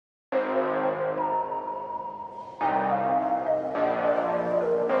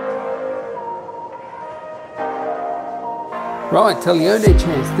Right, tell the only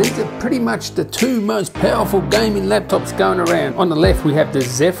chance, these are pretty much the two most powerful gaming laptops going around. On the left we have the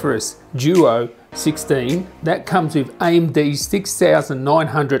Zepyrus Duo 16. That comes with AMD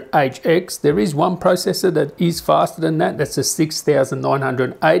 6900HX. There is one processor that is faster than that. That's a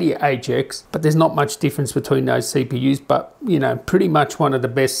 6980HX. But there's not much difference between those CPUs. But, you know, pretty much one of the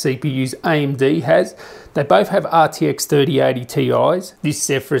best CPUs AMD has. They both have RTX 3080 Ti's. This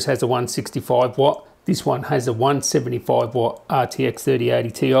Zepyrus has a 165 watt. This one has a 175 watt RTX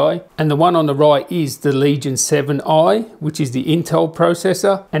 3080 Ti. And the one on the right is the Legion 7i, which is the Intel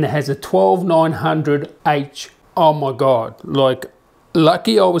processor. And it has a 12900H. Oh my God, like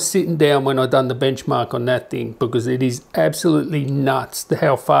lucky I was sitting down when I done the benchmark on that thing, because it is absolutely nuts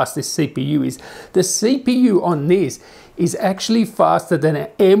how fast this CPU is. The CPU on this is actually faster than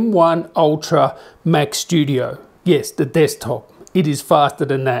an M1 Ultra Mac Studio. Yes, the desktop. It is faster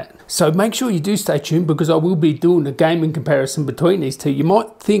than that. So make sure you do stay tuned, because I will be doing a gaming comparison between these two. You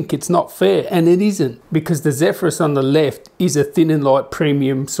might think it's not fair, and it isn't, because the Zepyrus on the left is a thin and light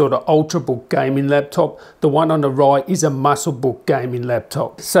premium sort of ultrabook gaming laptop. The one on the right is a musclebook gaming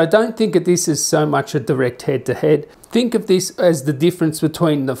laptop. So don't think of this as so much a direct head-to-head. Think of this as the difference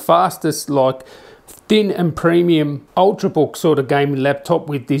between the fastest, like thin and premium ultrabook sort of gaming laptop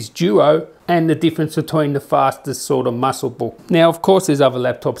with this Duo, and the difference between the fastest sort of muscle book. Now, of course, there's other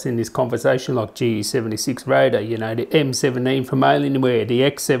laptops in this conversation, like GE76 Raider, you know, the M17 from Alienware, the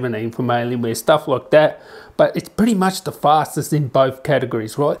X17 from Alienware, stuff like that. But it's pretty much the fastest in both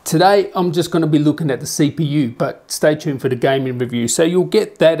categories, right? Today, I'm just going to be looking at the CPU, but stay tuned for the gaming review. So you'll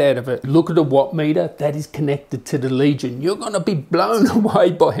get that out of it. Look at the watt meter that is connected to the Legion. You're going to be blown away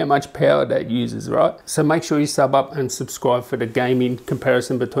by how much power that uses, right? So make sure you sub up and subscribe for the gaming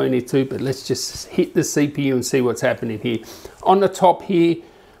comparison between the two. But let's just hit the CPU and see what's happening here. On the top here,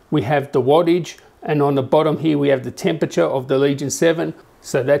 we have the wattage, and on the bottom here, we have the temperature of the Legion 7.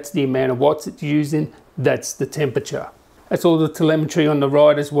 So that's the amount of watts it's using. That's the temperature. That's all the telemetry on the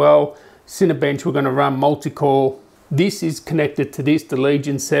right as well. Cinebench, we're going to run multi-core. This is connected to this, the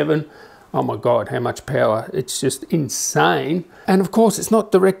Legion 7. Oh my God, how much power. It's just insane. And of course, it's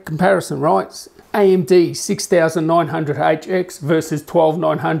not direct comparison, right? It's AMD 6900HX versus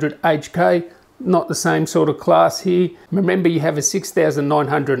 12900HK. Not the same sort of class here. Remember, you have a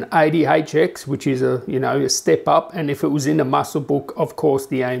 6980HX, which is a, you know, a step up. And if it was in a muscle book, of course,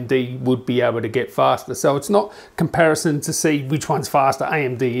 the AMD would be able to get faster. So it's not comparison to see which one's faster,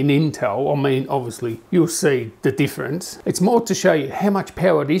 AMD and Intel. I mean, obviously, you'll see the difference. It's more to show you how much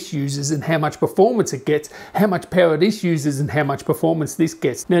power this uses and how much performance it gets, how much power this uses and how much performance this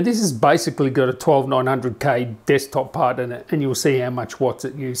gets. Now, this has basically got a 12900K desktop part in it, and you'll see how much watts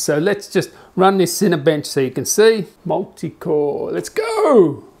it uses. So let's just run this Cinebench so you can see. Multi-core, let's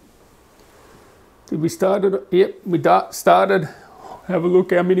go. Did we start it? Yep, we started. Have a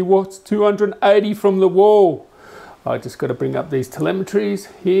look how many watts, 280 from the wall. I just got to bring up these telemetries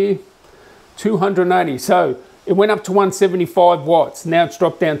here. 280, so it went up to 175 watts. Now it's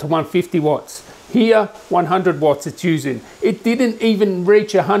dropped down to 150 watts. Here, 100 watts it's using. It didn't even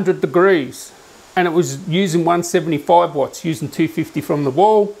reach 100 degrees, and it was using 175 watts, using 250 from the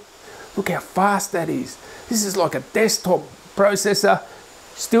wall. Look how fast that is. This is like a desktop processor,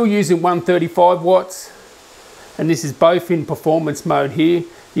 still using 135 watts. And this is both in performance mode here.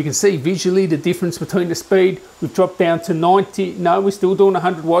 You can see visually the difference between the speed. We've dropped down to 90. No, we're still doing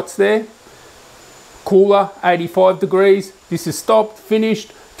 100 watts there. Cooler, 85 degrees. This is stopped,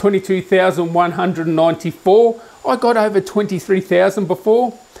 finished, 22,194. I got over 23,000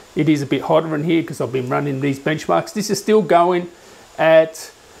 before. It is a bit hotter in here because I've been running these benchmarks. This is still going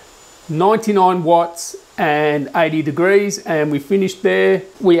at 99 watts and 80 degrees, and we finished there.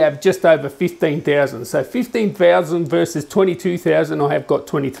 We have just over 15,000. So 15,000 versus 22,000. I have got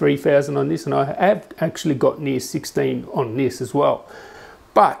 23,000 on this, and I have actually got near 16 on this as well.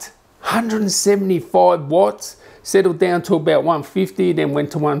 But 175 watts, settled down to about 150, then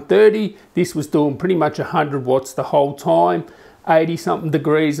went to 130. This was doing pretty much 100 watts the whole time. 80 something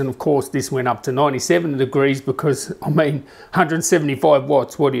degrees, and of course this went up to 97 degrees because, I mean, 175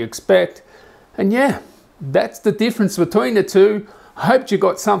 watts, what do you expect? And yeah, that's the difference between the two. I hope you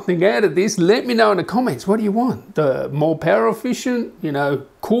got something out of this. Let me know in the comments, what do you want? The more power efficient, you know,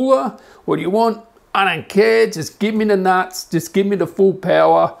 cooler? What do you want? I don't care, just give me the nuts, just give me the full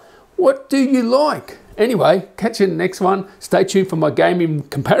power. What do you like? Anyway, catch you in the next one. Stay tuned for my gaming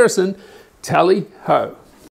comparison. Tally ho.